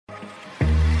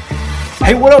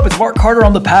Hey, what up? It's Mark Carter.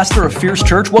 I'm the pastor of Fierce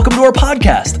Church. Welcome to our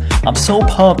podcast. I'm so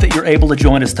pumped that you're able to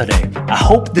join us today. I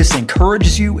hope this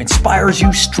encourages you, inspires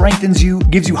you, strengthens you,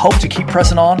 gives you hope to keep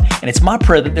pressing on. And it's my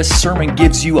prayer that this sermon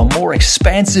gives you a more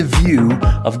expansive view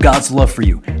of God's love for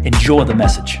you. Enjoy the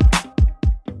message.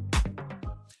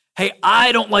 Hey,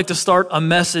 I don't like to start a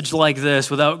message like this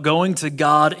without going to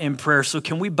God in prayer. So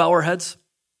can we bow our heads?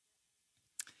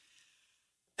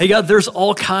 Hey God, there's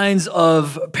all kinds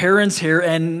of parents here,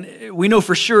 and we know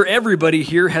for sure everybody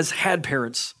here has had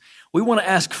parents. We want to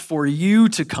ask for you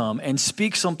to come and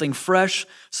speak something fresh,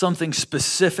 something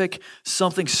specific,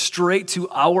 something straight to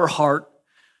our heart,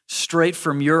 straight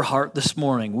from your heart this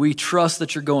morning. We trust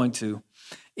that you're going to.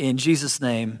 In Jesus'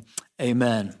 name,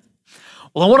 amen.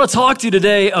 Well, I want to talk to you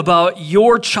today about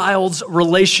your child's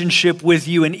relationship with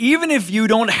you. And even if you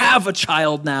don't have a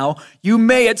child now, you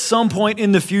may at some point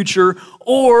in the future,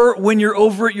 or when you're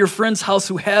over at your friend's house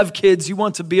who have kids, you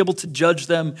want to be able to judge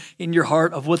them in your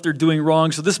heart of what they're doing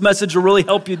wrong. So this message will really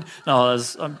help you. No,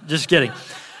 I'm just kidding.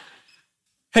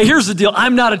 Hey, here's the deal.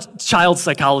 I'm not a child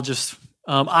psychologist.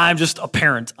 I'm just a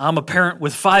parent. I'm a parent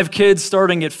with 5 kids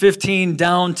starting at 15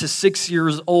 down to 6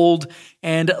 years old.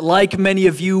 And like many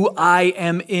of you, I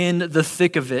am in the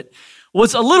thick of it.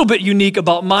 What's a little bit unique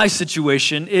about my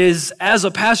situation is as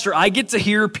a pastor, I get to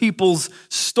hear people's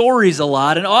stories a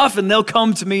lot. And often they'll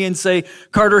come to me and say,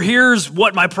 Carter, here's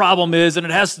what my problem is. And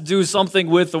it has to do something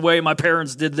with the way my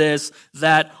parents did this,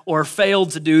 that, or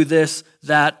failed to do this,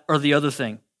 that, or the other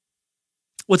thing.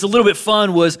 What's a little bit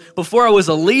fun was before I was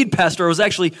a lead pastor, I was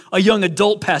actually a young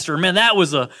adult pastor. Man, that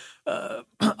was a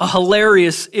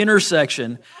hilarious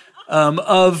intersection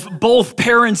of both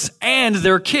parents and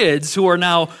their kids who are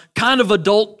now kind of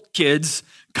adult kids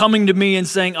coming to me and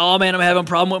saying, oh man, I'm having a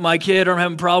problem with my kid, or I'm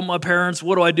having a problem with my parents.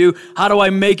 What do I do? How do I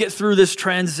make it through this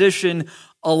transition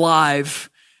alive?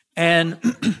 And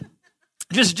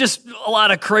just a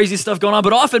lot of crazy stuff going on.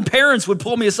 But often parents would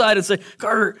pull me aside and say,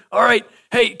 Carter, all right,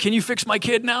 hey, can you fix my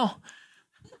kid now?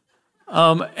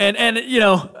 And you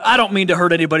know, I don't mean to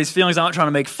hurt anybody's feelings. I'm not trying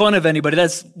to make fun of anybody.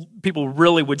 People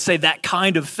really would say that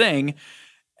kind of thing.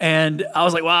 And I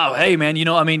was like, wow, hey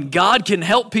man, God can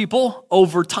help people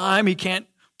over time. He can't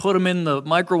put them in the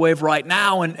microwave right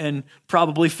now and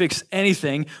probably fix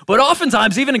anything. But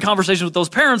oftentimes, even in conversations with those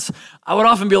parents, I would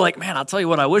often be like, man, I'll tell you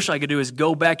what I wish I could do is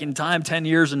go back in time 10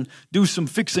 years and do some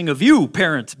fixing of you,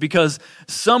 parent, because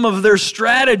some of their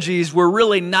strategies were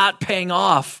really not paying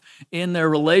off in their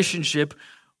relationship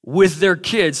with their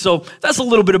kids. So that's a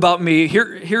little bit about me.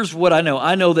 Here's what I know.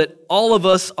 I know that all of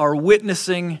us are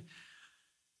witnessing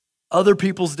other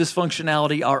people's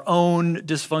dysfunctionality, our own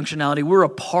dysfunctionality. We're a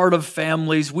part of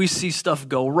families. We see stuff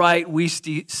go right. We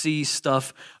see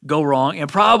stuff go wrong.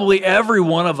 And probably every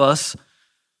one of us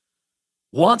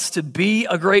wants to be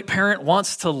a great parent,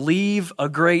 wants to leave a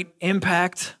great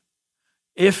impact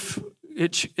if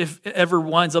it ever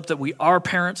winds up that we are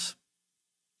parents.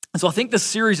 And so I think this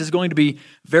series is going to be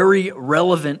very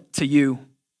relevant to you.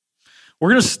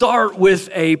 We're going to start with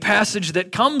a passage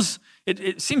that comes.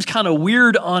 It seems kind of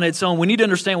weird on its own. We need to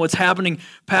understand what's happening.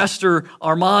 Pastor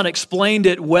Armand explained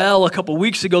it well a couple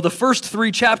weeks ago. The first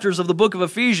 3 chapters of the book of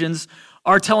Ephesians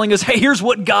are telling us, hey, here's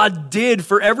what God did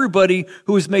for everybody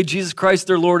who has made Jesus Christ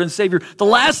their Lord and Savior. The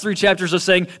last 3 chapters are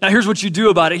saying, now here's what you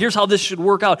do about it. Here's how this should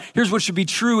work out. Here's what should be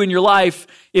true in your life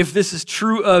if this is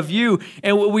true of you.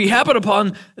 And we happen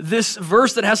upon this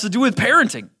verse that has to do with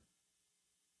parenting.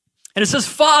 And it says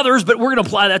fathers, but we're going to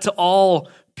apply that to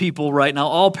all people right now,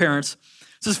 all parents.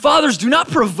 It says, fathers, do not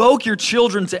provoke your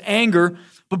children to anger,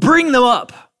 but bring them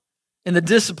up in the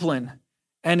discipline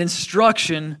and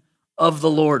instruction of the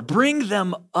Lord. Bring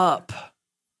them up.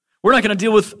 We're not going to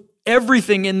deal with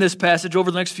everything in this passage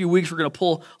over the next few weeks. We're going to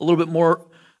pull a little bit more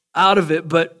out of it,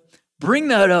 but bring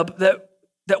that up.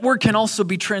 That word can also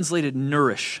be translated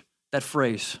nourish, that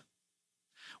phrase.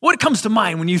 What comes to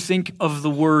mind when you think of the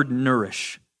word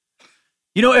nourish?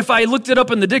 You know, if I looked it up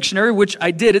in the dictionary, which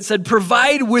I did, it said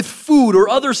provide with food or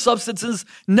other substances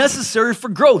necessary for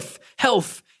growth,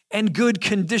 health, and good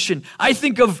condition. I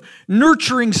think of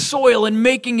nurturing soil and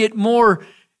making it more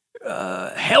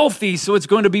healthy so it's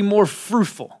going to be more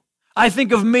fruitful. I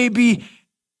think of maybe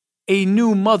a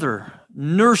new mother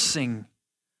nursing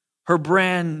her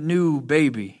brand new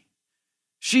baby.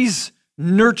 She's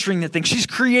nurturing that thing. She's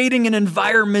creating an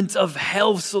environment of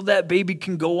health so that baby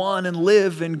can go on and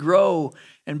live and grow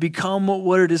and become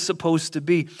what it is supposed to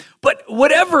be. But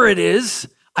whatever it is,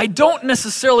 what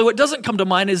doesn't come to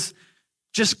mind is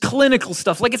just clinical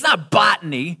stuff. Like, it's not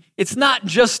botany. It's not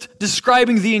just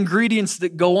describing the ingredients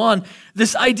that go on.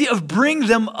 This idea of bring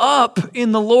them up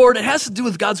in the Lord, it has to do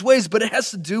with God's ways, but it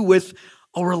has to do with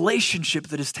a relationship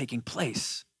that is taking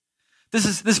place.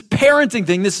 This parenting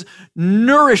thing, this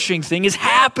nourishing thing is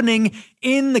happening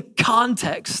in the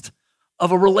context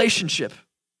of a relationship.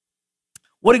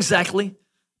 What exactly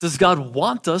does God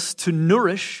want us to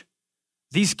nourish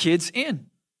these kids in?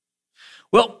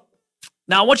 Well,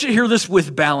 now I want you to hear this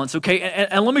with balance, okay?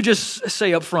 And let me just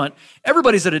say up front,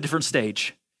 everybody's at a different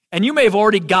stage. And you may have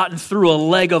already gotten through a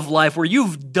leg of life where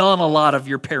you've done a lot of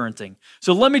your parenting.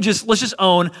 So let's just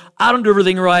own, I don't do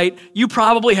everything right. You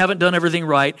probably haven't done everything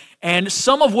right. And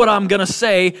some of what I'm going to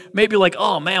say may be like,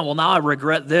 oh man, well now I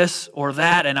regret this or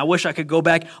that, and I wish I could go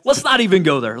back. Let's not even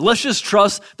go there. Let's just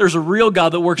trust there's a real God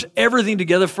that works everything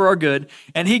together for our good.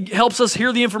 And he helps us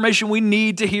hear the information we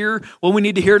need to hear when we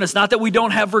need to hear. And it's not that we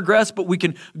don't have regrets, but we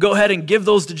can go ahead and give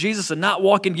those to Jesus and not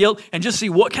walk in guilt and just see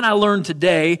what can I learn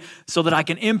today so that I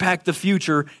can impact the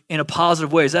future in a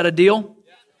positive way. Is that a deal?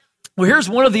 Well, here's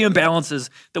one of the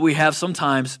imbalances that we have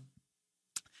sometimes,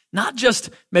 not just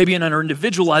maybe in our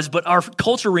individual lives, but our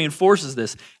culture reinforces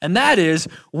this, and that is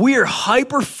we are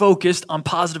hyper-focused on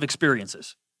positive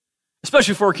experiences,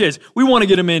 especially for our kids. We want to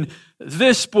get them in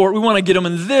this sport. We want to get them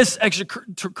in this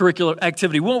extracurricular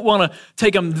activity. We want to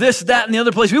take them this, that, and the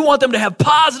other place. We want them to have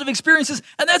positive experiences,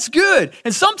 and that's good.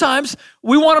 And sometimes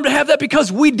we want them to have that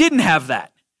because we didn't have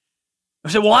that. I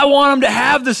said, well, I want them to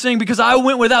have this thing because I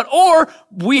went without, or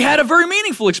we had a very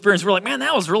meaningful experience. We're like, man,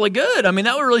 that was really good. I mean,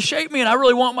 that would really shape me, and I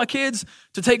really want my kids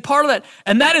to take part of that.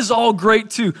 And that is all great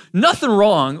too. Nothing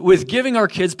wrong with giving our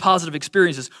kids positive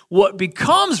experiences. What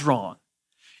becomes wrong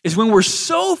is when we're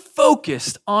so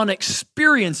focused on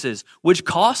experiences, which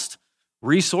cost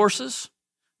resources,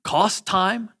 cost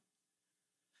time,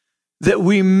 that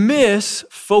we miss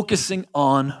focusing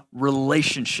on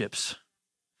relationships.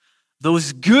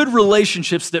 Those good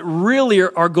relationships that really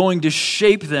are going to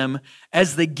shape them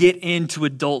as they get into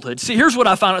adulthood. See, here's what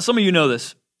I found out. Some of you know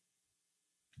this.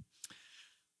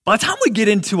 By the time we get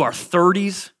into our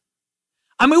 30s,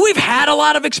 I mean, we've had a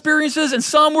lot of experiences, and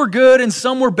some were good and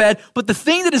some were bad, but the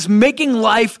thing that is making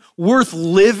life worth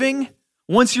living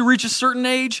once you reach a certain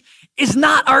age is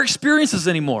not our experiences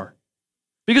anymore,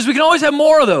 because we can always have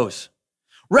more of those.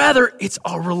 Rather, it's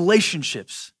our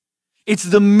relationships. It's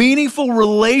the meaningful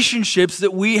relationships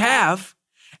that we have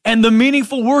and the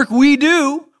meaningful work we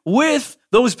do with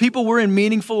those people we're in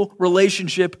meaningful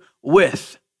relationship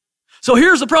with. So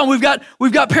here's the problem.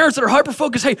 We've got parents that are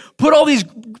hyper-focused. Hey, put all these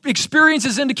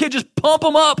experiences into kids. Just pump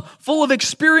them up full of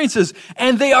experiences.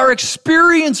 And they are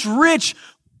experience rich,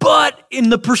 but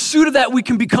in the pursuit of that, we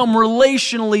can become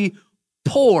relationally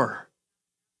poor.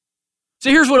 So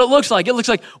here's what it looks like. It looks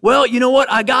like, well, you know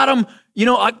what? I got them,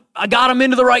 I got them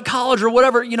into the right college or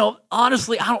whatever.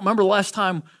 Honestly, I don't remember the last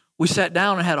time we sat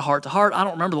down and had a heart-to-heart. I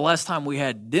don't remember the last time we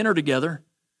had dinner together.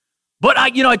 But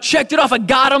I checked it off. I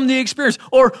got them the experience.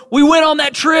 Or we went on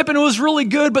that trip and it was really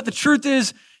good, but the truth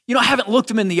is, I haven't looked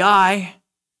them in the eye.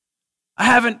 I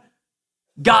haven't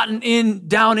gotten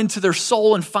down into their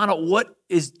soul and found out what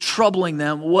is troubling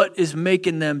them, what is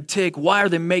making them tick, why are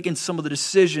they making some of the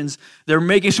decisions they're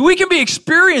making. So we can be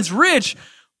experience rich,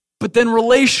 but then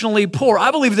relationally poor.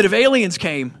 I believe that if aliens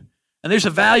came and they just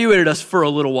evaluated us for a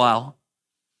little while,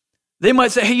 they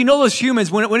might say, hey, those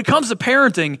humans, when it comes to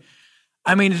parenting,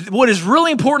 I mean, what is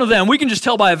really important to them, we can just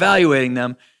tell by evaluating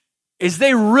them, is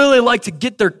they really like to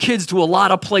get their kids to a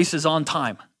lot of places on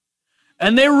time.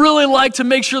 And they really like to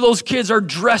make sure those kids are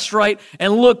dressed right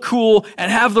and look cool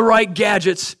and have the right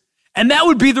gadgets. And that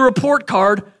would be the report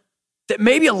card that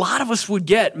maybe a lot of us would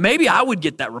get. Maybe I would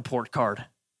get that report card.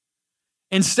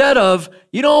 Instead of,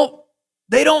 they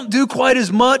don't do quite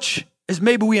as much as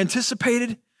maybe we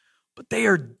anticipated, but they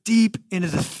are deep into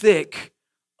the thick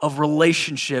of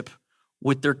relationship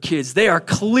with their kids. They are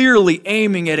clearly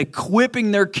aiming at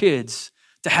equipping their kids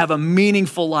to have a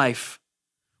meaningful life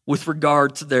with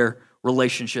regard to their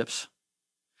relationships.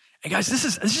 And guys, this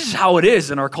is how it is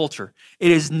in our culture.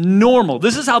 It is normal.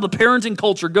 This is how the parenting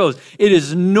culture goes. It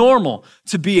is normal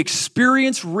to be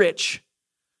experience rich,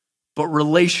 but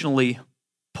relationally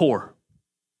poor.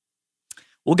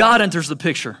 Well, God enters the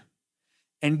picture.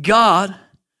 And God,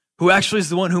 who actually is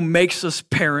the one who makes us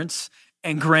parents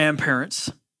and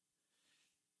grandparents,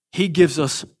 He gives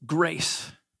us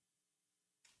grace.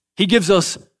 He gives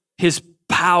us His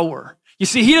power. You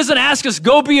see, He doesn't ask us,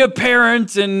 go be a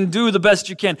parent and do the best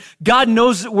you can. God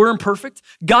knows that we're imperfect.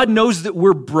 God knows that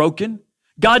we're broken.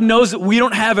 God knows that we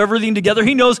don't have everything together.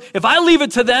 He knows if I leave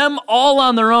it to them all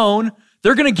on their own,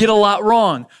 they're going to get a lot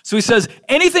wrong. So He says,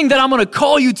 anything that I'm going to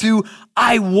call you to,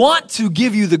 I want to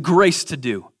give you the grace to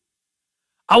do.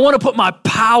 I want to put my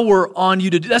power on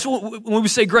you to do. That's what, when we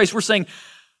say grace, we're saying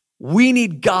we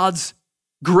need God's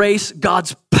grace,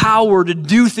 God's power to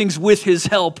do things with his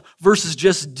help versus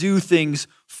just do things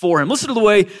for him. Listen to the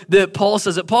way that Paul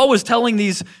says it. Paul was telling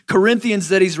these Corinthians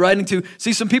that he's writing to,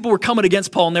 see, some people were coming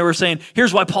against Paul and they were saying,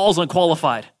 here's why Paul's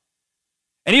unqualified.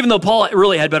 And even though Paul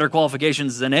really had better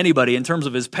qualifications than anybody in terms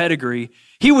of his pedigree,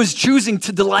 he was choosing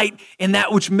to delight in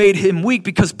that which made him weak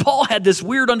because Paul had this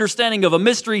weird understanding of a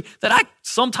mystery that I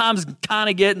sometimes kind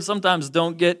of get and sometimes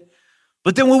don't get.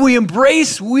 But then when we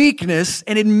embrace weakness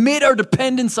and admit our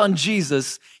dependence on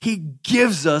Jesus, he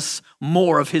gives us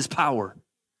more of his power.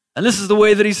 And this is the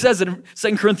way that he says it in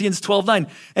 2 Corinthians 12:9.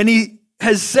 And he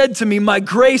has said to me, my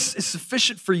grace is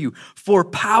sufficient for you, for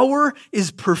power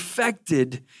is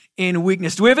perfected in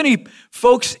weakness. Do we have any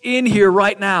folks in here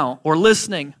right now or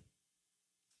listening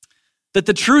that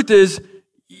the truth is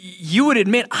you would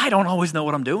admit, I don't always know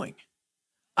what I'm doing.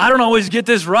 I don't always get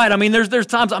this right. I mean, there's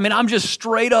times, I'm just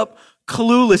straight up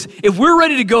clueless. If we're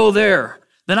ready to go there,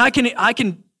 then I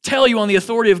can tell you on the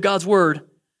authority of God's word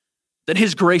that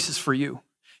his grace is for you.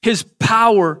 His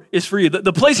power is for you.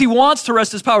 The place he wants to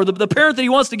rest his power, the parent that he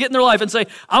wants to get in their life and say,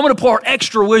 I'm going to pour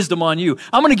extra wisdom on you.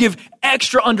 I'm going to give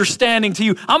extra understanding to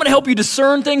you. I'm going to help you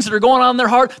discern things that are going on in their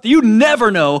heart that you never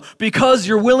know because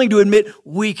you're willing to admit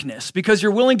weakness, because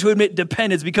you're willing to admit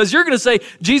dependence, because you're going to say,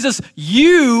 Jesus,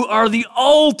 you are the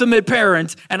ultimate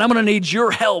parent, and I'm going to need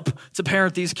your help to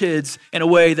parent these kids in a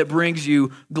way that brings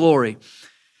you glory.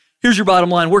 Here's your bottom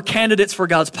line. We're candidates for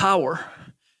God's power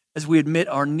as we admit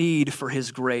our need for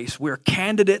his grace. We're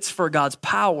candidates for God's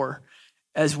power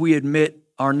as we admit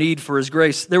our need for his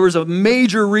grace. There was a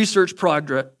major research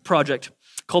project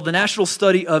called the National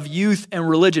Study of Youth and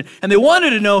Religion. And they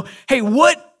wanted to know, hey,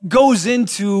 what goes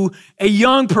into a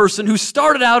young person who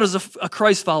started out as a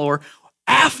Christ follower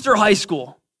after high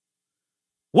school?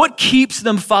 What keeps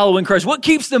them following Christ? What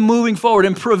keeps them moving forward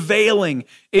and prevailing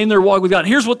in their walk with God? And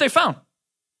here's what they found.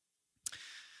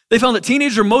 They found that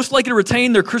teenagers are most likely to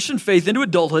retain their Christian faith into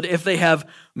adulthood if they have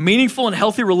meaningful and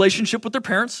healthy relationship with their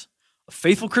parents, a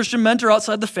faithful Christian mentor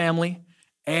outside the family,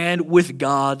 and with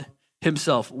God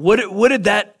himself. What did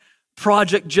that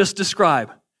project just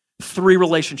describe? 3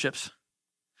 relationships.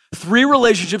 3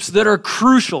 relationships that are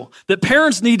crucial, that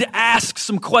parents need to ask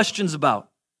some questions about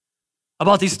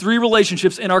these 3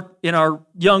 relationships in our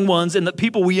young ones and the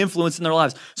people we influence in their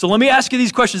lives. So let me ask you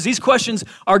these questions. These questions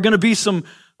are going to be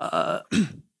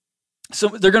So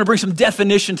they're going to bring some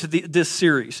definition to this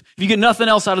series. If you get nothing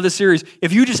else out of this series,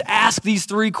 if you just ask these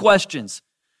 3 questions,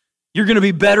 you're going to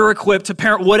be better equipped to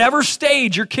parent whatever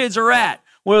stage your kids are at,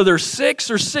 whether they're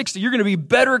 6 or 60, you're going to be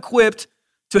better equipped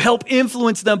to help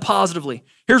influence them positively.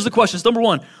 Here's the questions. Number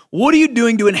 1, what are you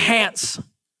doing to enhance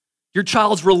your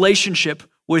child's relationship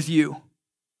with you?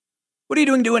 What are you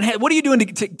doing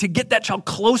to get that child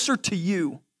closer to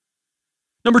you?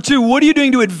 Number 2, what are you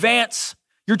doing to advance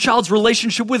your child's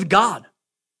relationship with God?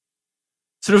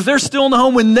 So if they're still in the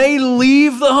home, when they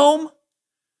leave the home,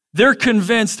 they're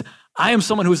convinced, I am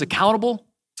someone who is accountable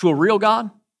to a real God,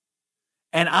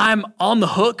 and I'm on the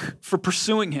hook for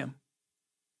pursuing him.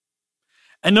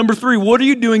 And number 3, what are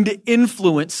you doing to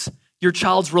influence your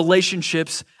child's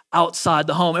relationships outside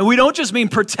the home? And we don't just mean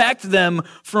protect them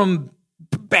from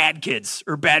bad kids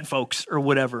or bad folks or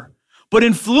whatever, but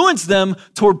influence them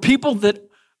toward people that,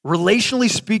 relationally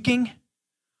speaking,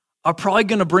 are probably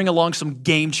going to bring along some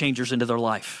game changers into their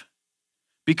life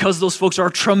because those folks are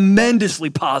a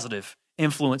tremendously positive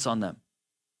influence on them.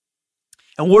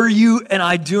 And what are you and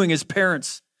I doing as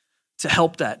parents to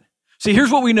help that? See, here's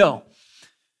what we know.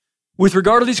 With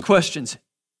regard to these questions,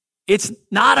 it's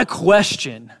not a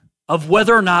question of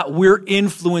whether or not we're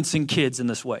influencing kids in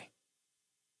this way.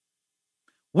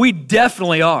 We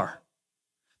definitely are.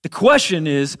 The question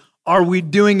is, are we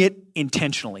doing it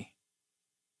intentionally?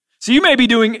 So you may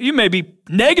be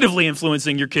negatively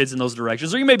influencing your kids in those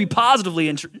directions, or you may be positively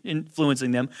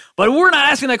influencing them, but we're not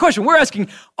asking that question. We're asking,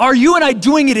 are you and I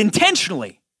doing it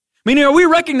intentionally? Meaning, are we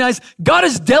recognize God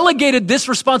has delegated this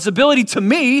responsibility to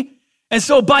me, and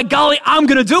so by golly, I'm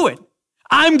going to do it.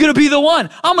 I'm going to be the one.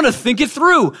 I'm going to think it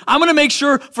through. I'm going to make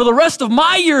sure for the rest of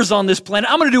my years on this planet,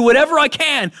 I'm going to do whatever I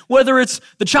can, whether it's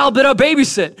the child that I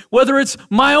babysit, whether it's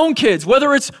my own kids,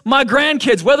 whether it's my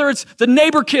grandkids, whether it's the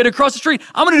neighbor kid across the street.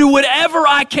 I'm going to do whatever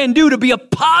I can do to be a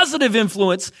positive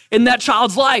influence in that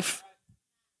child's life.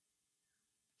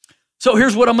 So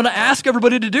here's what I'm going to ask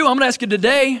everybody to do. I'm going to ask you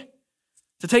today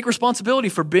to take responsibility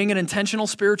for being an intentional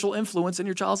spiritual influence in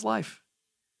your child's life.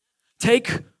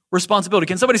 Take responsibility.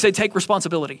 Can somebody say, take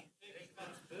responsibility?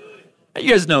 You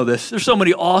guys know this. There's so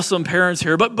many awesome parents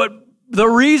here, but the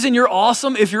reason you're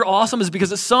awesome, if you're awesome, is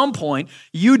because at some point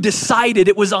you decided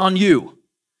it was on you.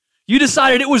 You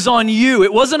decided it was on you.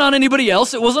 It wasn't on anybody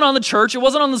else. It wasn't on the church. It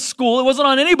wasn't on the school. It wasn't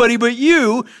on anybody but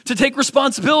you to take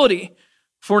responsibility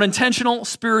for an intentional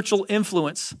spiritual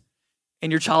influence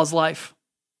in your child's life.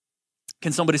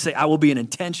 Can somebody say, I will be an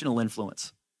intentional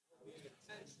influence?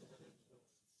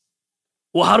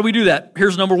 Well, how do we do that?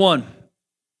 Here's number one.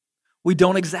 We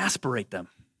don't exasperate them.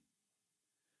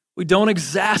 We don't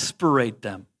exasperate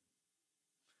them.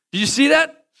 Did you see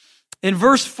that? In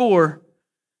verse 4,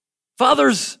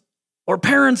 fathers or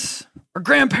parents or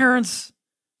grandparents,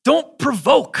 don't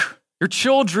provoke your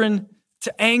children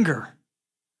to anger.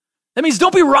 That means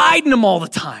don't be riding them all the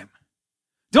time.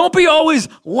 Don't be always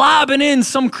lobbing in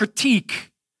some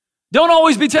critique. Don't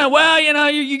always be telling, well,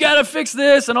 you got to fix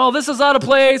this and all this is out of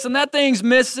place and that thing's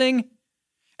missing.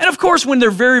 And of course, when they're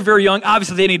very, very young,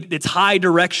 obviously it's high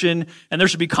direction and there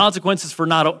should be consequences for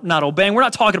not obeying. We're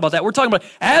not talking about that. We're talking about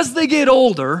as they get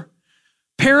older,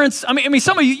 parents, I mean,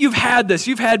 some of you, you've had this.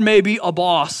 You've had maybe a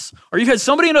boss or you've had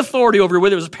somebody in authority over you,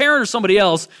 whether it was a parent or somebody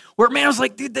else, where, man, I was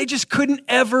like, dude, they just couldn't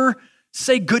ever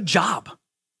say good job.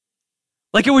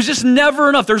 Like it was just never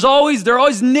enough. They're always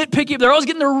nitpicky. They're always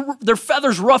getting their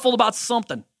feathers ruffled about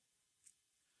something.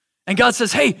 And God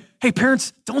says, hey,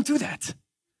 parents, don't do that.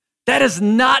 That is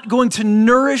not going to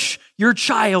nourish your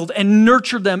child and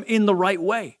nurture them in the right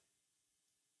way.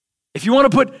 If you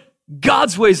want to put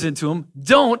God's ways into them,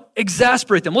 don't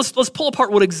exasperate them. Let's pull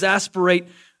apart what exasperate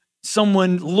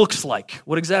someone looks like,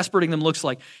 what exasperating them looks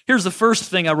like. Here's the first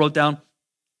thing I wrote down.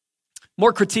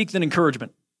 More critique than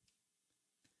encouragement.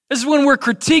 This is when we're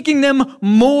critiquing them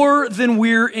more than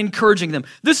we're encouraging them.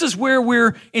 This is where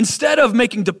we're, instead of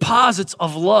making deposits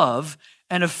of love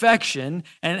and affection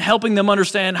and helping them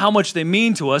understand how much they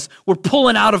mean to us, we're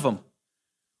pulling out of them.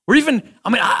 We're even,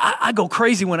 I go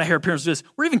crazy when I hear parents do this.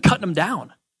 We're even cutting them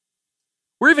down.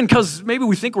 We're even, because maybe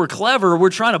we think we're clever, we're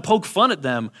trying to poke fun at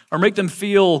them or make them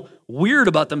feel weird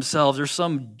about themselves or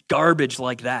some garbage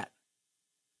like that.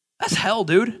 That's hell,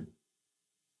 dude.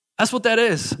 That's what that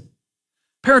is.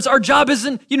 Parents, our job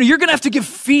isn't, you're going to have to give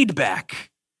feedback.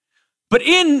 But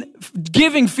in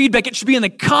giving feedback, it should be in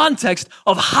the context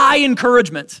of high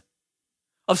encouragement,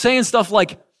 of saying stuff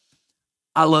like,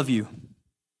 I love you.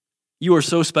 You are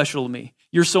so special to me.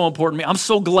 You're so important to me. I'm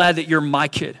so glad that you're my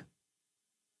kid.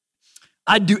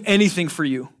 I'd do anything for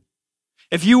you.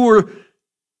 If you were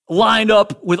lined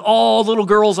up with all little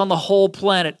girls on the whole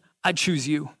planet, I'd choose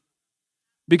you.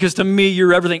 Because to me,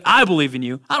 you're everything. I believe in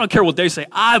you. I don't care what they say.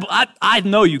 I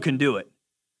know you can do it.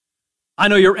 I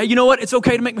know you know what? It's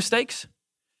okay to make mistakes.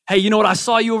 Hey, you know what? I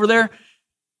saw you over there.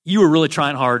 You were really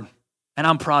trying hard, and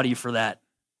I'm proud of you for that.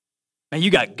 Man, you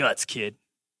got guts, kid.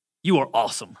 You are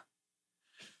awesome.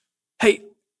 Hey,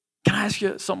 can I ask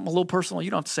you something a little personal?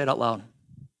 You don't have to say it out loud.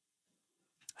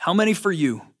 How many for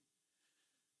you?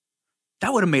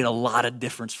 That would have made a lot of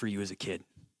difference for you as a kid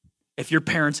if your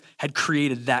parents had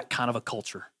created that kind of a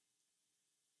culture.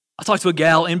 I talked to a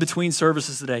gal in between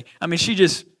services today.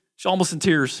 She's almost in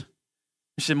tears.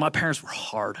 She said, my parents were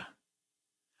hard.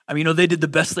 They did the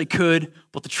best they could,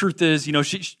 but the truth is,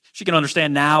 she can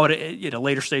understand now at a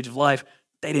later stage of life,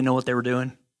 they didn't know what they were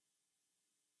doing.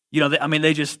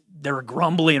 They were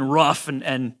grumbly and rough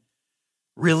and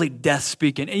really death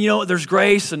speaking. And there's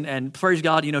grace and praise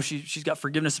God, she's got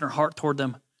forgiveness in her heart toward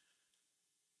them.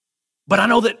 But I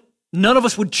know that none of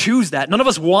us would choose that. None of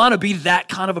us want to be that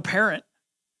kind of a parent.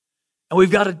 And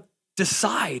we've got to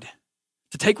decide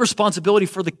to take responsibility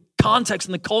for the context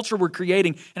and the culture we're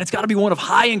creating. And it's got to be one of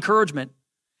high encouragement.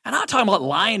 And I'm not talking about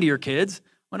lying to your kids.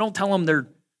 I don't tell them they're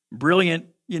brilliant,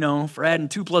 for adding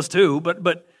 2 + 2.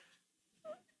 But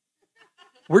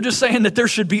we're just saying that there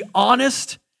should be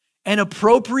honest and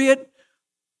appropriate,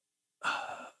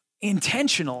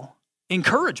 intentional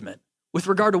encouragement with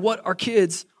regard to what our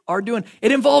kids are doing.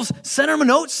 It involves sending them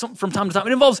notes from time to time.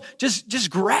 It involves just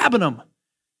grabbing them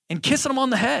and kissing them on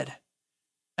the head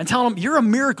and telling them, you're a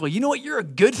miracle. You know what? You're a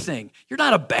good thing. You're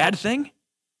not a bad thing.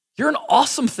 You're an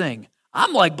awesome thing.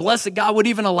 I'm blessed God would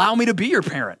even allow me to be your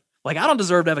parent. I don't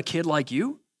deserve to have a kid like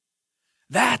you.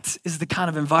 That is the kind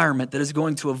of environment that is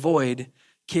going to avoid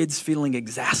kids feeling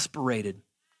exasperated.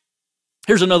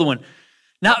 Here's another one.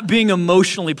 Not being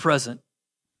emotionally present.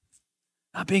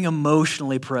 Not being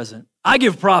emotionally present. I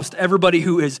give props to everybody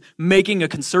who is making a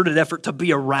concerted effort to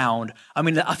be around.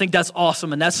 I think that's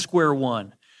awesome, and that's square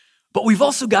one. But we've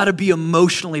also got to be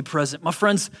emotionally present. My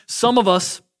friends, some of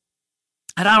us,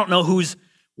 and I don't know who's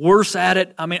worse at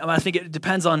it. I think it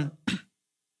depends on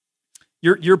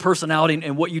your personality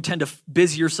and what you tend to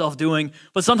busy yourself doing.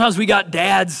 But sometimes we got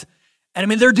dads, and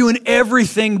they're doing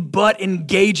everything but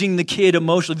engaging the kid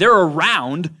emotionally. They're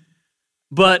around,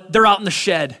 but they're out in the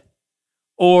shed.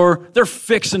 or they're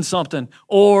fixing something,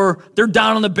 or they're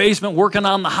down in the basement working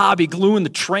on the hobby, gluing the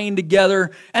train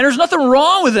together. And there's nothing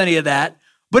wrong with any of that.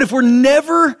 But if we're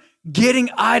never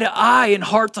getting eye to eye and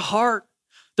heart to heart,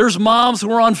 there's moms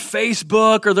who are on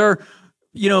Facebook, or they're,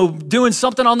 doing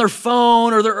something on their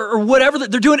phone, or whatever.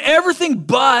 They're doing everything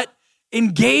but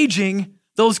engaging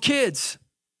those kids.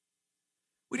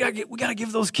 We gotta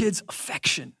give those kids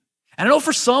affection. And I know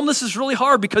for some this is really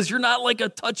hard because you're not like a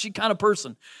touchy kind of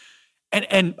person.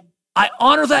 And I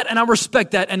honor that and I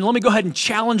respect that. And let me go ahead and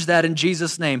challenge that in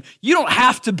Jesus' name. You don't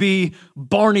have to be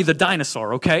Barney the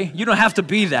dinosaur, okay? You don't have to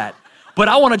be that. But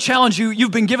I want to challenge you.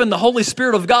 You've been given the Holy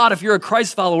Spirit of God, if you're a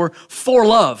Christ follower, for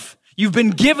love. You've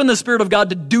been given the Spirit of God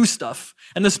to do stuff.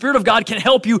 And the Spirit of God can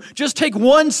help you just take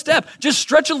one step. Just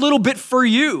stretch a little bit for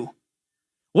you.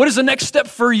 What is the next step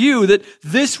for you? That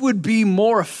this would be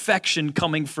more affection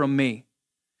coming from me.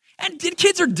 And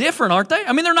kids are different, aren't they?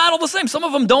 I mean, they're not all the same. Some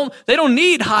of them they don't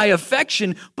need high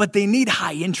affection, but they need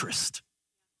high interest.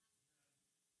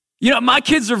 My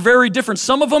kids are very different.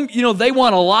 Some of them, they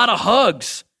want a lot of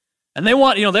hugs. And they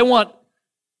want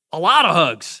a lot of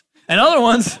hugs. And other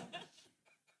ones,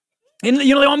 and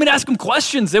they want me to ask them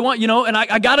questions. They want, and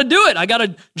I got to do it. I got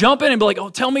to jump in and be like, oh,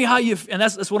 tell me how you, and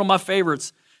that's one of my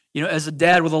favorites, as a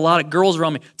dad with a lot of girls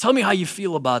around me. Tell me how you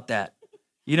feel about that,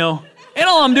 And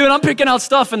all I'm doing, I'm picking out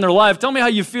stuff in their life. Tell me how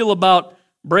you feel about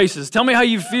braces. Tell me how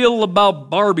you feel about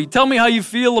Barbie. Tell me how you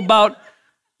feel about,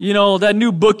 that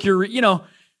new book you're,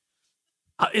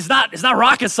 It's not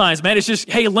rocket science, man. It's just,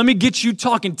 hey, let me get you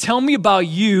talking. Tell me about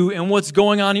you and what's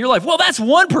going on in your life. Well, that's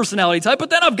one personality type, but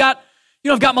then I've got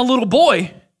my little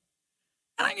boy.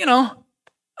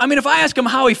 And if I ask him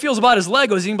how he feels about his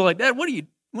Legos, he can be like, Dad, what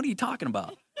are you talking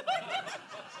about?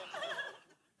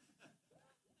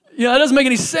 That doesn't make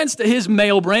any sense to his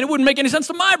male brain. It wouldn't make any sense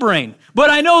to my brain.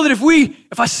 But I know that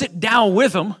if I sit down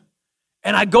with him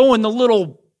and I go in the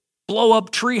little blow-up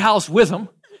tree house with him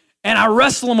and I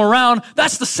wrestle him around,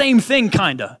 that's the same thing,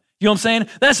 kind of. You know what I'm saying?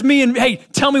 That's me and, hey,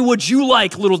 tell me what you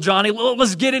like, little Johnny.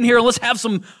 Let's get in here. Let's have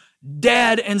some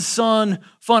dad and son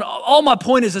fun. All my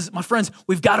point is, my friends,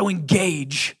 we've got to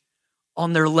engage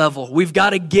on their level. We've got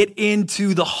to get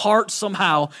into the heart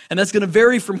somehow, and that's going to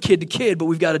vary from kid to kid, but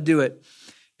we've got to do it.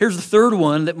 Here's the third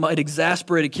one that might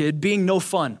exasperate a kid, being no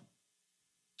fun.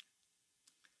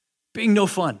 Being no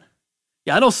fun.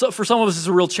 Yeah, I know for some of us it's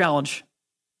a real challenge.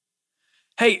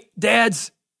 Hey,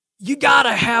 dads, you got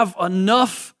to have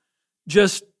enough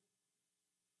just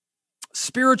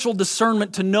spiritual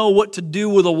discernment to know what to do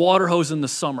with a water hose in the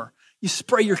summer. You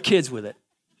spray your kids with it.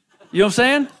 You know what I'm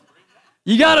saying?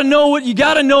 You got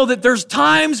to know that there's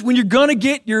times when you're going to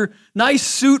get your nice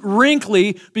suit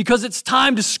wrinkly because it's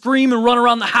time to scream and run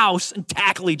around the house and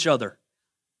tackle each other.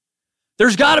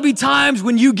 There's got to be times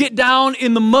when you get down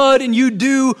in the mud and you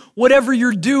do whatever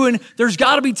you're doing. There's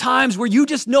got to be times where you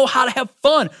just know how to have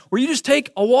fun, where you just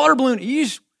take a water balloon,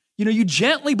 you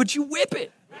gently, but you whip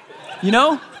it.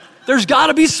 There's got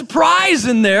to be surprise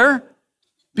in there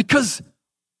because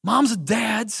moms and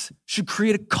dads should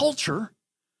create a culture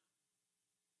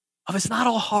of it's not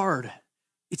all hard.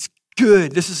 It's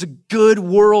good. This is a good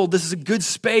world. This is a good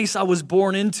space I was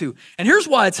born into. And here's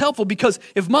why it's helpful, because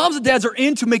if moms and dads are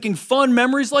into making fun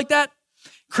memories like that,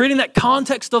 creating that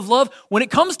context of love, when it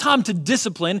comes time to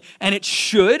discipline, and it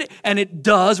should, and it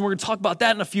does, and we're going to talk about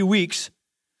that in a few weeks,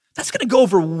 that's going to go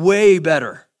over way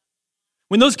better.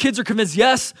 When those kids are convinced,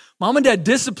 yes, mom and dad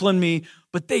discipline me,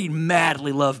 but they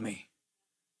madly love me.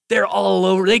 They're all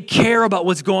over. They care about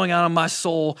what's going on in my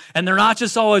soul. And they're not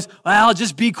just always, well,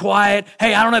 just be quiet.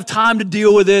 Hey, I don't have time to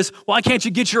deal with this. Why can't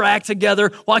you get your act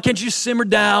together? Why can't you simmer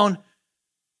down?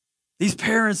 These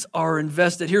parents are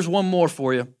invested. Here's one more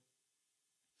for you.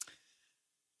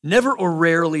 Never or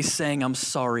rarely saying, I'm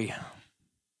sorry.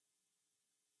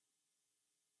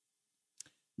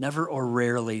 Never or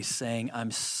rarely saying,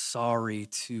 I'm sorry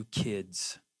to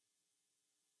kids.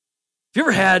 Have you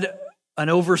ever had an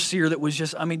overseer that was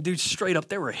just, dude, straight up,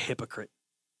 they were a hypocrite.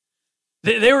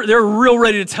 They were real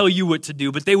ready to tell you what to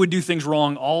do, but they would do things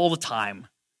wrong all the time.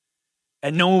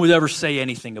 And no one would ever say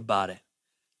anything about it.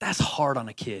 That's hard on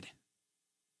a kid.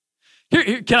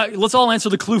 Let's all answer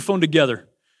the clue phone together.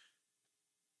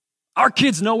 Our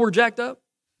kids know we're jacked up.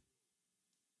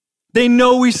 They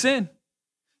know we sin.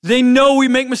 They know we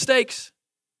make mistakes.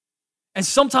 And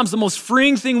sometimes the most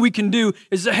freeing thing we can do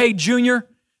is say, hey, Junior,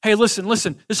 hey,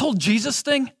 listen, this whole Jesus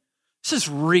thing, this is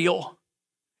real.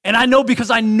 And I know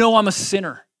because I know I'm a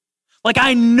sinner. Like,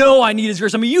 I know I need his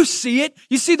grace. You see it.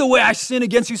 You see the way I sin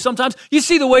against you sometimes. You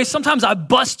see the way sometimes I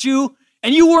bust you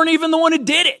and you weren't even the one who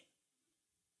did it.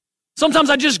 Sometimes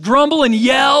I just grumble and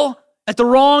yell at the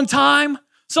wrong time.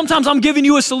 Sometimes I'm giving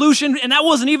you a solution and that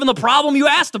wasn't even the problem you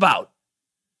asked about.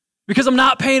 Because I'm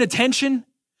not paying attention,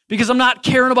 because I'm not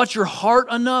caring about your heart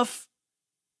enough.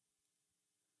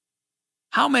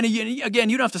 How many, again,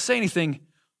 you don't have to say anything,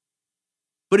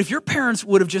 but if your parents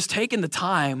would have just taken the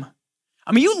time,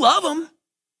 I mean, you love them,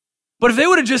 but if they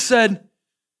would have just said,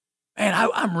 man,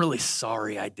 I'm really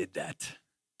sorry I did that.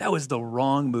 That was the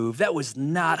wrong move. That was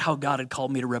not how God had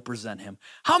called me to represent him.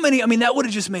 How many, I mean, that would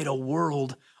have just made a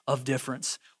world of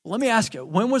difference. Well, let me ask you,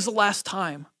 when was the last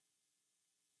time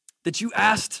that you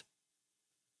asked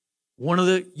one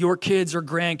of your kids or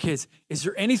grandkids, is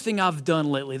there anything I've done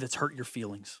lately that's hurt your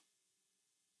feelings?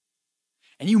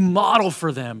 And you model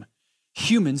for them,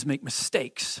 humans make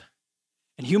mistakes,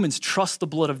 and humans trust the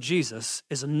blood of Jesus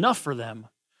is enough for them,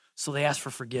 so they ask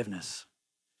for forgiveness.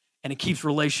 And it keeps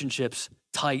relationships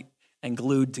tight and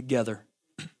glued together.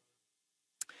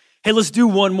 Hey, let's do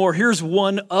one more. Here's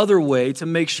one other way to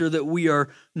make sure that we are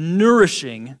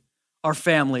nourishing our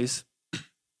families.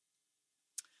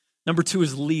 Number 2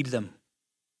 is lead them.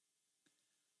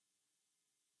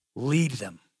 Lead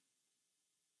them.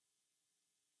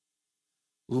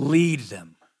 Lead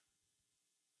them.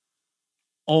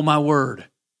 Oh, my word.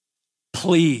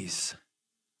 Please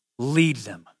lead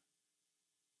them.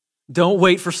 Don't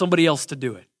wait for somebody else to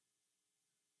do it.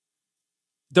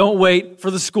 Don't wait for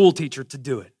the school teacher to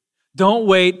do it. Don't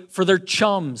wait for their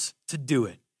chums to do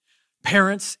it.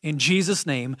 Parents, in Jesus'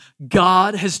 name,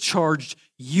 God has charged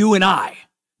you and I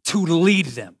to lead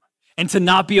them and to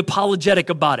not be apologetic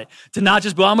about it. To not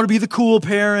just, well, I'm going to be the cool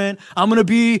parent. I'm going to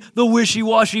be the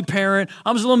wishy-washy parent.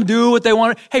 I'm just going to do what they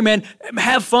want. Hey, man,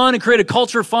 have fun and create a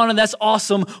culture of fun, and that's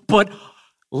awesome, but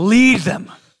lead them.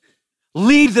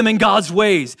 Lead them in God's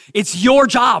ways. It's your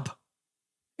job.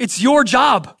 It's your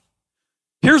job.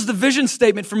 Here's the vision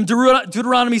statement from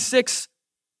Deuteronomy 6,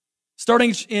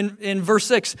 starting in verse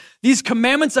 6. These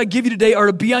commandments I give you today are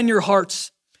to be on your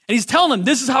hearts. And he's telling them,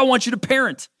 this is how I want you to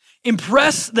parent.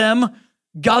 Impress them,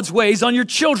 God's ways, on your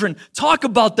children. Talk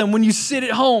about them when you sit at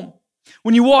home,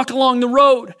 when you walk along the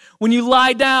road, when you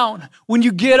lie down, when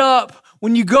you get up,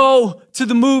 when you go to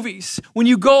the movies, when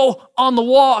you go on the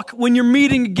walk, when you're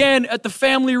meeting again at the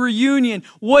family reunion,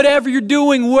 whatever you're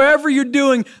doing, wherever you're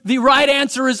doing, the right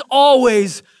answer is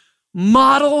always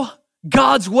model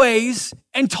God's ways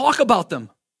and talk about them.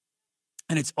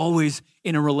 And it's always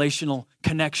in a relational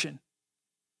connection.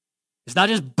 It's not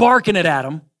just barking it at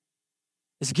them.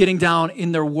 It's getting down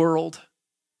in their world.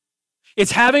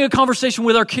 It's having a conversation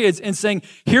with our kids and saying,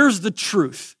 here's the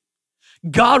truth.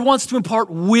 God wants to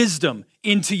impart wisdom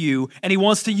into you, and he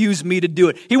wants to use me to do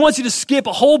it. He wants you to skip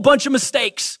a whole bunch of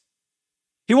mistakes.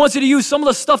 He wants you to use some of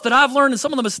the stuff that I've learned and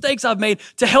some of the mistakes I've made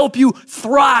to help you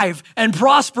thrive and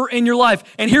prosper in your life.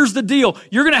 And here's the deal.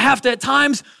 You're going to have to, at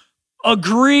times,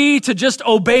 agree to just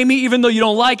obey me even though you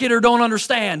don't like it or don't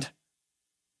understand.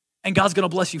 And God's going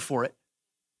to bless you for it.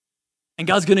 And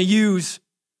God's going to use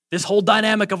this whole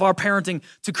dynamic of our parenting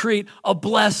to create a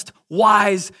blessed,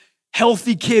 wise,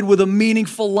 healthy kid with a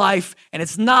meaningful life. And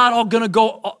it's not all going to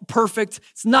go perfect.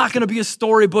 It's not going to be a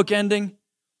storybook ending.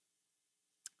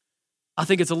 I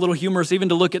think it's a little humorous even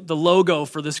to look at the logo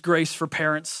for this Grace for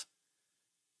Parents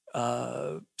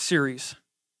series.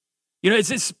 You know,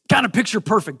 it's kind of picture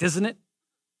perfect, isn't it?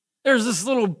 There's this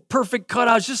little perfect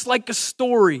cutout, it's just like a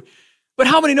story. But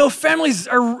how many know families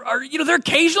are, they're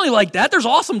occasionally like that. There's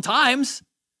awesome times.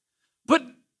 But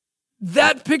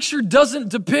that picture doesn't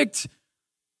depict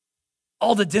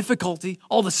all the difficulty,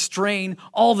 all the strain,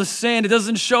 all the sin. It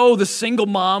doesn't show the single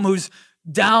mom who's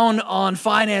down on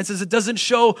finances. It doesn't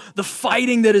show the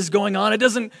fighting that is going on. It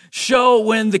doesn't show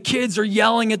when the kids are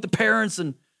yelling at the parents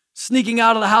and sneaking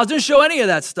out of the house. It doesn't show any of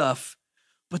that stuff.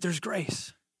 But there's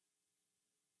grace.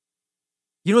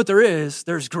 You know what there is?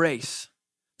 There's grace.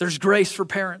 There's grace for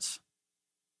parents.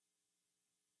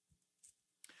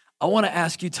 I want to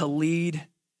ask you to lead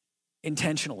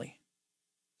intentionally.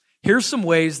 Here's some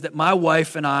ways that my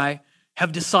wife and I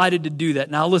have decided to do that.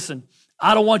 Now listen,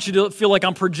 I don't want you to feel like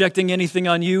I'm projecting anything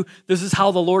on you. This is how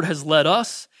the Lord has led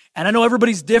us. And I know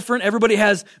everybody's different. Everybody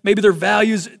has maybe their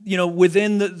values,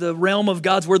 within the realm of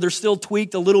God's word, they're still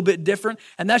tweaked a little bit different.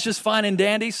 And that's just fine and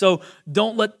dandy. So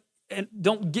don't let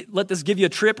this give you a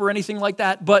trip or anything like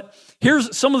that. But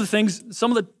here's some of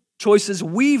the choices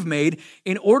we've made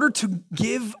in order to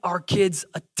give our kids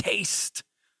a taste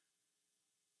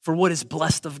for what is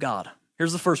blessed of God.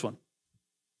 Here's the first one.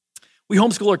 We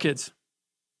homeschool our kids.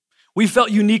 We felt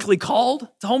uniquely called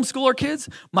to homeschool our kids.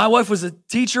 My wife was a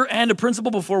teacher and a principal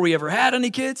before we ever had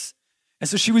any kids. And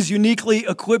so she was uniquely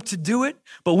equipped to do it.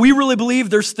 But we really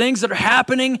believe there's things that are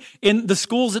happening in the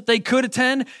schools that they could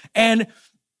attend. And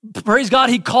praise God,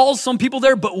 he calls some people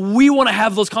there, but we want to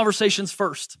have those conversations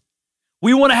first.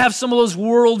 We want to have some of those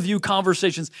worldview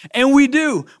conversations, and we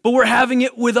do, but we're having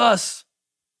it with us.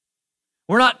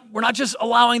 We're not just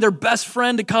allowing their best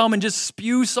friend to come and just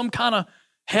spew some kind of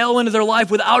hell into their life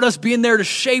without us being there to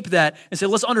shape that and say,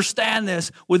 let's understand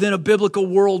this within a biblical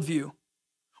worldview.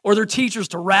 Or their teachers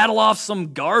to rattle off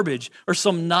some garbage or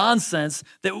some nonsense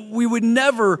that we would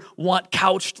never want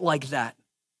couched like that.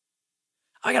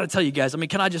 I got to tell you guys,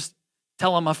 can I just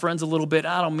tell on my friends a little bit?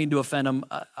 I don't mean to offend them.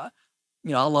 I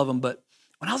love them, but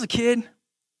when I was a kid,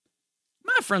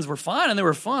 my friends were fine and they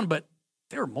were fun, but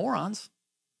they were morons.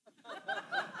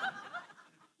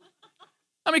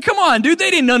 Come on, dude.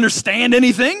 They didn't understand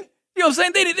anything. You know what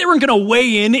I'm saying? They weren't going to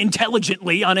weigh in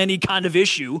intelligently on any kind of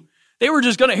issue. They were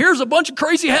just going to, here's a bunch of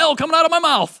crazy hell coming out of my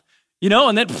mouth.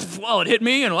 And then, it hit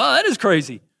me, and that is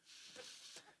crazy.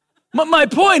 My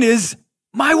point is,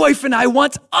 my wife and I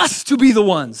want us to be the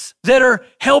ones that are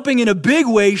helping in a big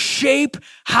way shape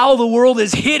how the world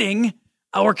is hitting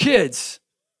our kids.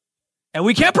 And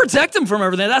we can't protect them from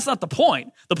everything. That's not the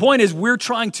point. The point is we're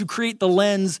trying to create the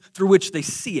lens through which they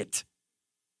see it.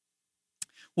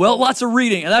 Well, lots of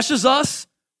reading, and that's just us,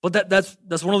 but that's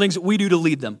one of the things that we do to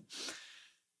lead them.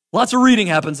 Lots of reading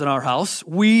happens in our house.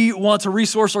 We want to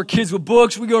resource our kids with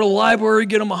books. We go to the library,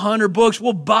 get them 100 books.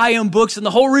 We'll buy them books, and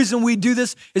the whole reason we do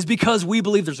this is because we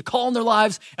believe there's a call in their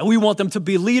lives, and we want them to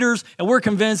be leaders, and we're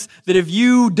convinced that if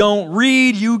you don't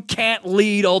read, you can't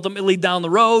lead ultimately down the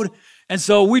road, and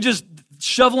so we just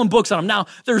shoveling books on them. Now,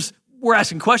 we're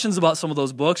asking questions about some of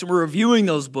those books, and we're reviewing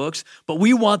those books, but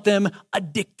we want them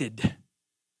addicted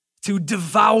to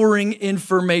devouring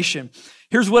information.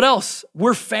 Here's what else.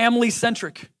 We're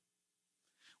family-centric.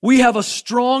 We have a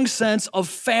strong sense of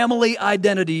family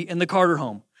identity in the Carter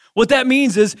home. What that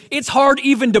means is it's hard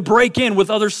even to break in with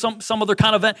some other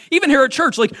kind of event. Even here at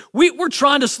church, we're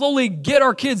trying to slowly get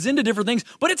our kids into different things,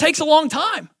 but it takes a long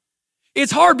time.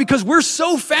 It's hard because we're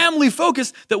so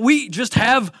family-focused that we just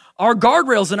have our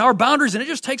guardrails and our boundaries, and it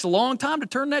just takes a long time to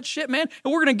turn that shit, man.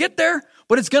 And we're going to get there,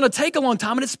 but it's going to take a long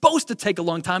time, and it's supposed to take a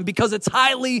long time because it's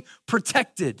highly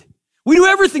protected. We do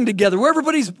everything together.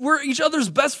 We're each other's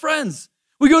best friends.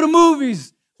 We go to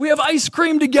movies. We have ice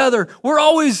cream together. We're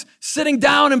always sitting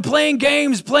down and playing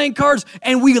games, playing cards,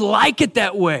 and we like it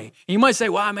that way. And you might say,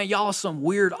 wow, man, y'all are some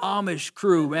weird Amish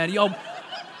crew, man.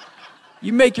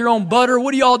 You make your own butter.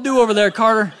 What do y'all do over there,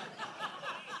 Carter?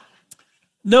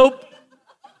 Nope.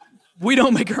 We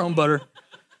don't make our own butter.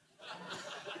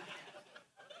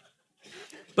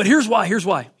 But here's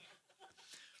why.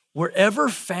 Wherever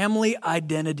family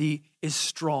identity is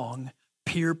strong,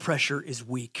 peer pressure is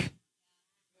weak.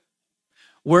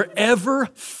 Wherever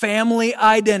family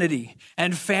identity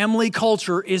and family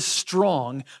culture is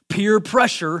strong, peer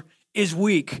pressure is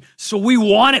weak. So we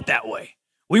want it that way.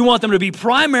 We want them to be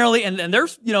primarily, and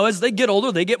there's, as they get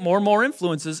older, they get more and more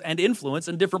influences and influence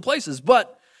in different places.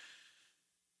 But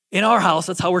in our house,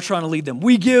 that's how we're trying to lead them.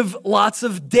 We give lots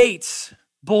of dates,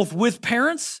 both with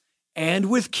parents and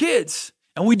with kids.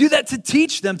 And we do that to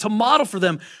teach them, to model for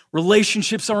them.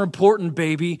 Relationships are important,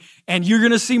 baby. And you're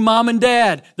going to see mom and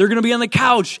dad. They're going to be on the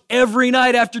couch every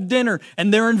night after dinner,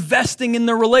 and they're investing in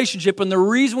their relationship. And the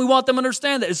reason we want them to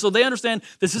understand that is so they understand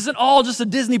this isn't all just a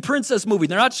Disney princess movie.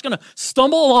 They're not just going to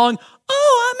stumble along,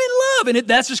 oh, I'm in love. And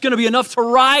that's just going to be enough to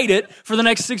ride it for the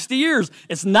next 60 years.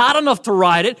 It's not enough to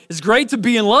ride it. It's great to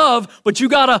be in love, but you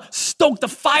got to stoke the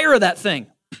fire of that thing.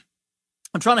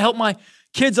 I'm trying to help my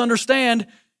kids understand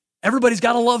everybody's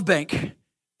got a love bank,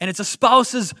 and it's a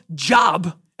spouse's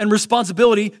job and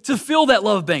responsibility to fill that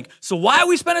love bank. So why are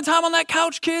we spending time on that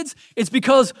couch, kids? It's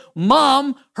because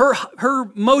mom, her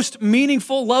most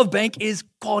meaningful love bank is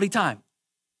quality time.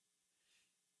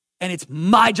 And it's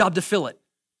my job to fill it.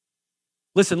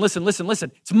 Listen.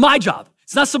 It's my job.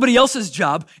 It's not somebody else's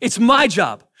job. It's my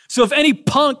job. So if any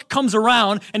punk comes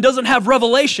around and doesn't have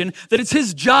revelation that it's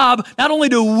his job not only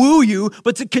to woo you,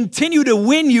 but to continue to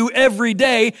win you every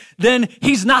day, then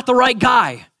he's not the right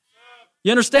guy.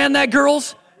 You understand that,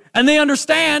 girls? And they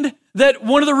understand that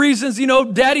one of the reasons,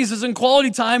 daddies is in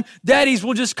quality time, daddies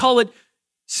will just call it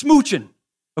smooching,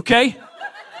 okay?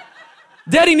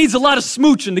 Daddy needs a lot of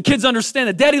smooching. The kids understand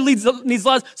that. Daddy needs a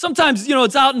lot. Sometimes,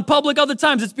 it's out in public. Other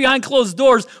times it's behind closed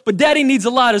doors. But daddy needs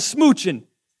a lot of smooching.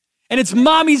 And it's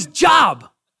mommy's job.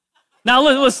 Now,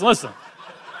 listen.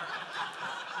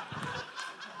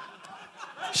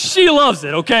 She loves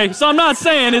it, okay? So I'm not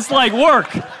saying it's like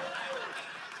work.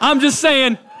 I'm just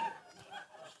saying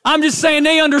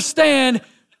they understand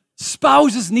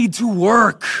spouses need to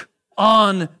work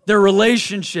on their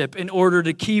relationship in order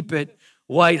to keep it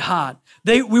white hot.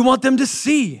 We want them to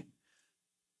see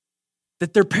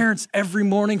that their parents every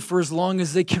morning for as long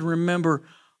as they can remember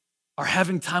are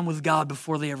having time with God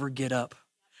before they ever get up.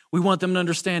 We want them to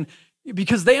understand,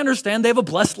 because they understand they have a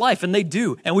blessed life, and they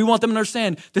do. And we want them to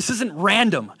understand this isn't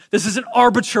random. This isn't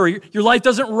arbitrary. Your life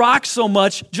doesn't rock so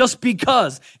much just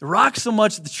because. It rocks so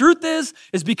much. The truth is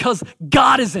because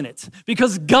God is in it,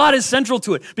 because God is central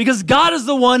to it, because God is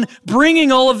the one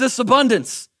bringing all of this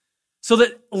abundance. So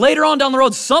that later on down the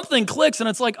road, something clicks and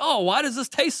it's like, oh, why does this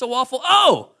taste so awful?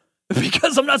 Oh,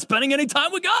 because I'm not spending any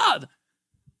time with God.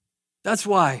 That's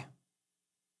why.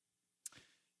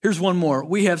 Here's one more.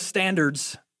 We have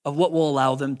standards of what we'll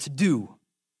allow them to do.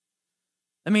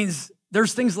 That means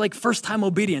there's things like first-time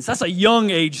obedience. That's a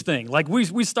young age thing. Like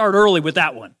we start early with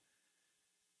that one.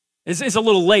 It's a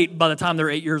little late by the time they're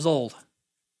 8 years old.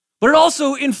 But it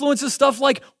also influences stuff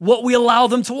like what we allow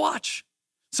them to watch.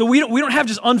 So we don't have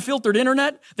just unfiltered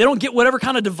internet. They don't get whatever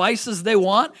kind of devices they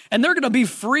want, and they're going to be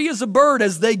free as a bird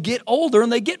as they get older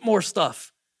and they get more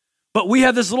stuff. But we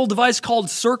have this little device called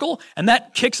Circle, and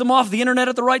that kicks them off the internet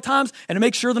at the right times, and it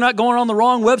makes sure they're not going on the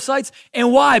wrong websites.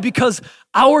 And why? Because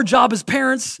our job as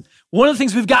parents, one of the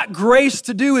things we've got grace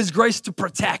to do is grace to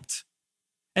protect.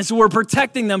 And so we're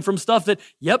protecting them from stuff that,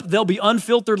 yep, they'll be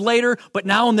unfiltered later, but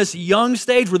now in this young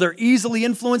stage where they're easily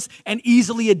influenced and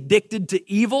easily addicted to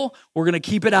evil, we're going to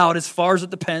keep it out as far as it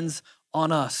depends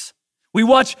on us. We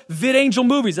watch VidAngel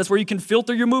movies. That's where you can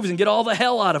filter your movies and get all the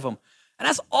hell out of them. And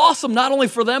that's awesome, not only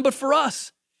for them, but for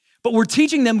us. But we're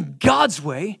teaching them God's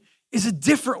way is a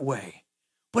different way,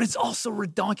 but it's also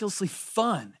ridiculously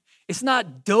fun. It's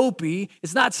not dopey.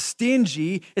 It's not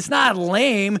stingy. It's not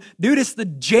lame. Dude, it's the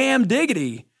jam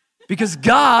diggity, because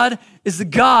God is the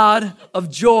God of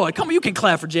joy. Come on, you can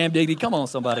clap for jam diggity. Come on,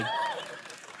 somebody.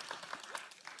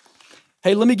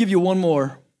 Hey, let me give you one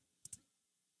more.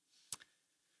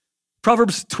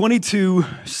 Proverbs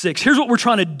 22:6. Here's what we're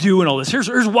trying to do in all this.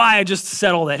 Here's why I just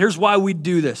said all that. Here's why we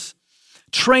do this.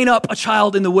 Train up a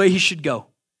child in the way he should go.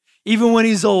 Even when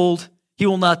he's old, he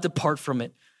will not depart from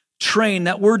it. Train,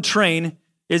 that word train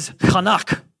is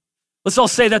chanak. Let's all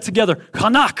say that together.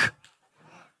 Chanak.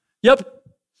 Yep.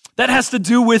 That has to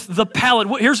do with the palate.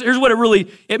 Here's what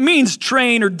it means: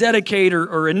 train or dedicate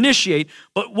or initiate.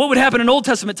 But what would happen in Old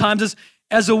Testament times is,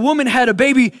 as a woman had a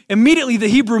baby, immediately the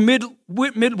Hebrew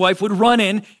midwife would run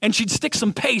in and she'd stick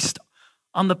some paste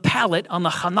on the palate, on the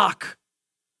chanak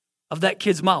of that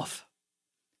kid's mouth,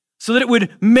 so that it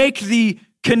would make the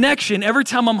connection. Every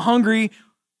time I'm hungry,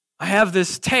 I have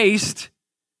this taste,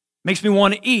 makes me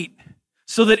want to eat,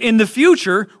 so that in the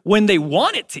future, when they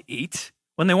want it to eat,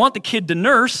 when they want the kid to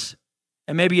nurse,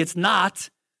 and maybe it's not,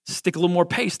 stick a little more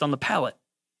paste on the palate,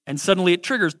 and suddenly it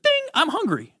triggers, ding, I'm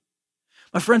hungry.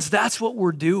 My friends, that's what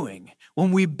we're doing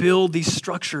when we build these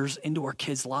structures into our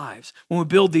kids' lives, when we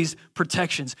build these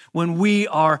protections, when we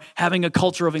are having a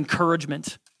culture of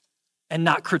encouragement and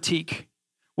not critique,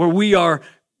 where we are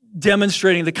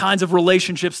demonstrating the kinds of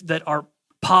relationships that are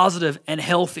positive and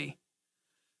healthy.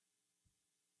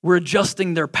 We're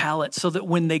adjusting their palate so that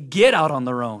when they get out on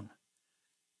their own,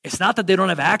 it's not that they don't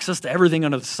have access to everything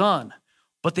under the sun,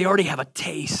 but they already have a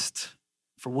taste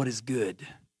for what is good.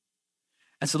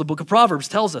 And so the book of Proverbs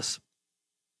tells us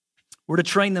we're to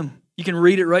train them. You can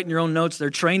read it right in your own notes there.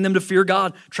 Train them to fear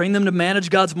God. Train them to manage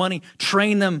God's money.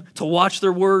 Train them to watch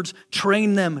their words.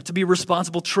 Train them to be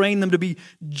responsible. Train them to be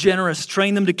generous.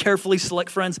 Train them to carefully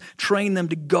select friends. Train them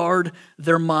to guard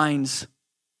their minds.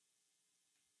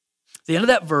 At the end of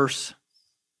that verse,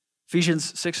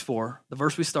 Ephesians 6:4, the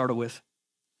verse we started with,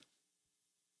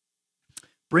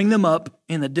 bring them up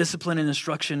in the discipline and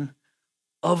instruction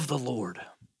of the Lord.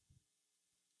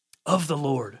 Of the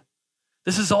Lord.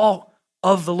 This is all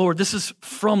of the Lord. This is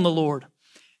from the Lord.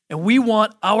 And we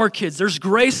want our kids, there's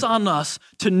grace on us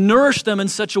to nourish them in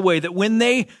such a way that when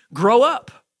they grow up,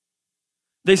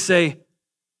 they say,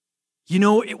 you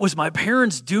know, it was my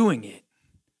parents doing it,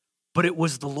 but it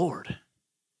was the Lord.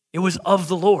 It was of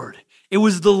the Lord. It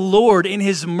was the Lord in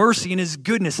his mercy and his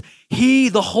goodness. He,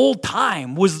 the whole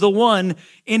time, was the one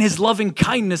in his loving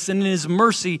kindness and in his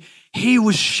mercy. He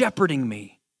was shepherding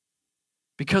me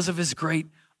because of his great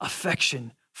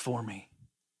affection for me.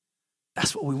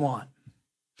 That's what we want.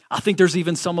 I think there's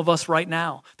even some of us right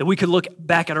now that we could look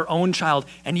back at our own child,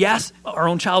 and yes, our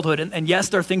own childhood, and yes,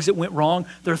 there are things that went wrong.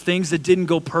 There are things that didn't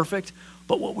go perfect.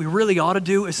 But what we really ought to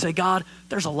do is say, God,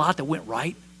 there's a lot that went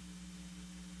right.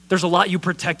 There's a lot you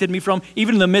protected me from,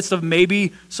 even in the midst of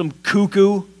maybe some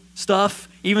cuckoo stuff,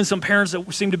 even some parents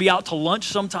that seem to be out to lunch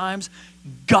sometimes.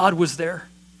 God was there.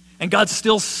 And God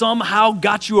still somehow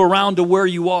got you around to where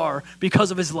you are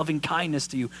because of his loving kindness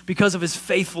to you, because of his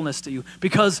faithfulness to you,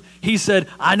 because he said,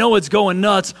 I know it's going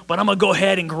nuts, but I'm going to go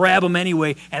ahead and grab them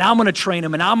anyway, and I'm going to train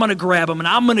them, and I'm going to grab them, and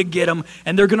I'm going to get them,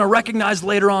 and they're going to recognize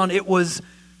later on it was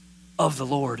of the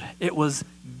Lord. It was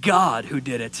God who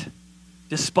did it,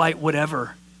 despite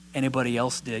whatever anybody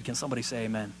else did. Can somebody say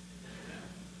amen?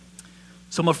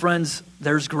 So my friends,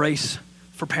 there's grace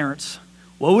for parents.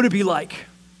 What would it be like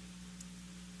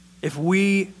if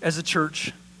we as a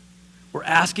church were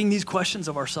asking these questions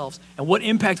of ourselves? And what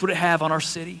impact would it have on our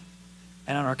city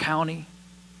and on our county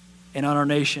and on our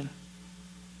nation?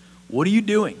 What are you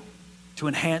doing to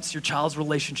enhance your child's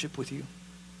relationship with you?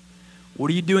 What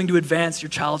are you doing to advance your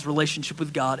child's relationship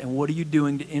with God? And what are you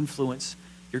doing to influence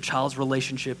your child's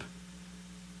relationship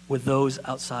with those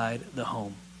outside the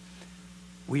home?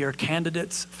 We are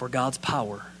candidates for God's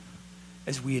power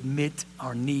as we admit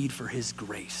our need for his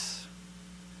grace.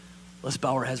 Let's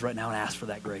bow our heads right now and ask for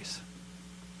that grace.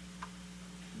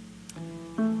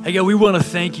 Hey, God, we want to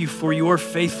thank you for your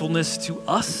faithfulness to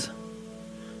us.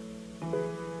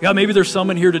 God, maybe there's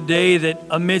someone here today that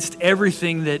amidst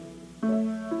everything that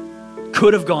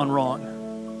could have gone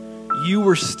wrong, you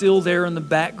were still there in the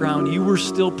background. You were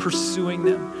still pursuing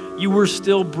them. You were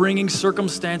still bringing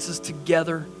circumstances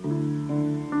together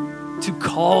to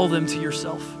call them to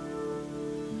yourself.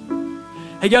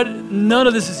 Hey, God, none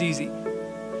of this is easy.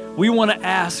 We want to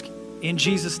ask in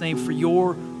Jesus' name for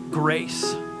your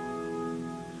grace.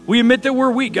 We admit that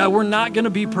we're weak, God. We're not going to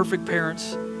be perfect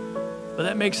parents, but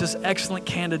that makes us excellent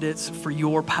candidates for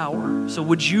your power. So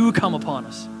would you come upon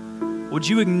us? Would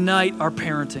you ignite our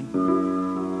parenting?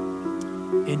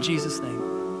 In Jesus' name,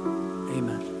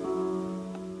 amen.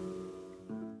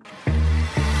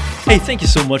 Hey, thank you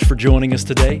so much for joining us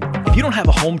today. If you don't have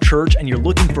a home church and you're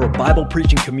looking for a Bible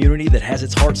preaching community that has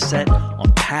its heart set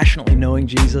on passionately knowing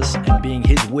Jesus and being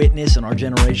his witness in our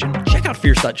generation, check out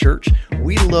Fierce.Church.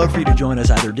 We'd love for you to join us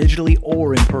either digitally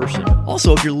or in person.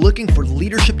 Also, if you're looking for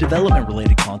leadership development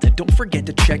related content, don't forget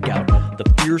to check out the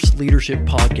Fierce Leadership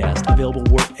Podcast, available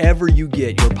wherever you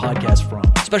get your podcast from.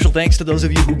 Special thanks to those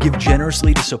of you who give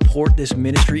generously to support this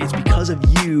ministry. It's because of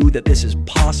you that this is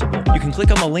possible. You can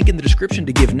click on the link in the description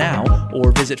to give now,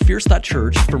 or visit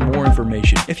Fierce.Church for more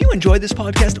information. If you enjoyed this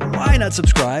podcast, why not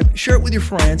subscribe, share it with your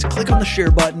friends, click on the share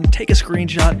button, take a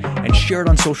screenshot, and share it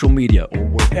on social media or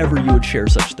wherever you would share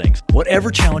such things.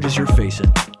 Whatever challenges you're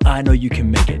facing, I know you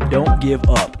can make it. Don't give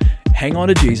up. Hang on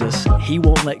to Jesus. He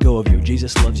won't let go of you.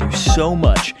 Jesus loves you so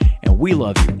much, and we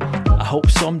love you. I hope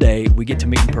someday we get to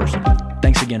meet in person.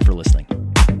 Thanks again for listening.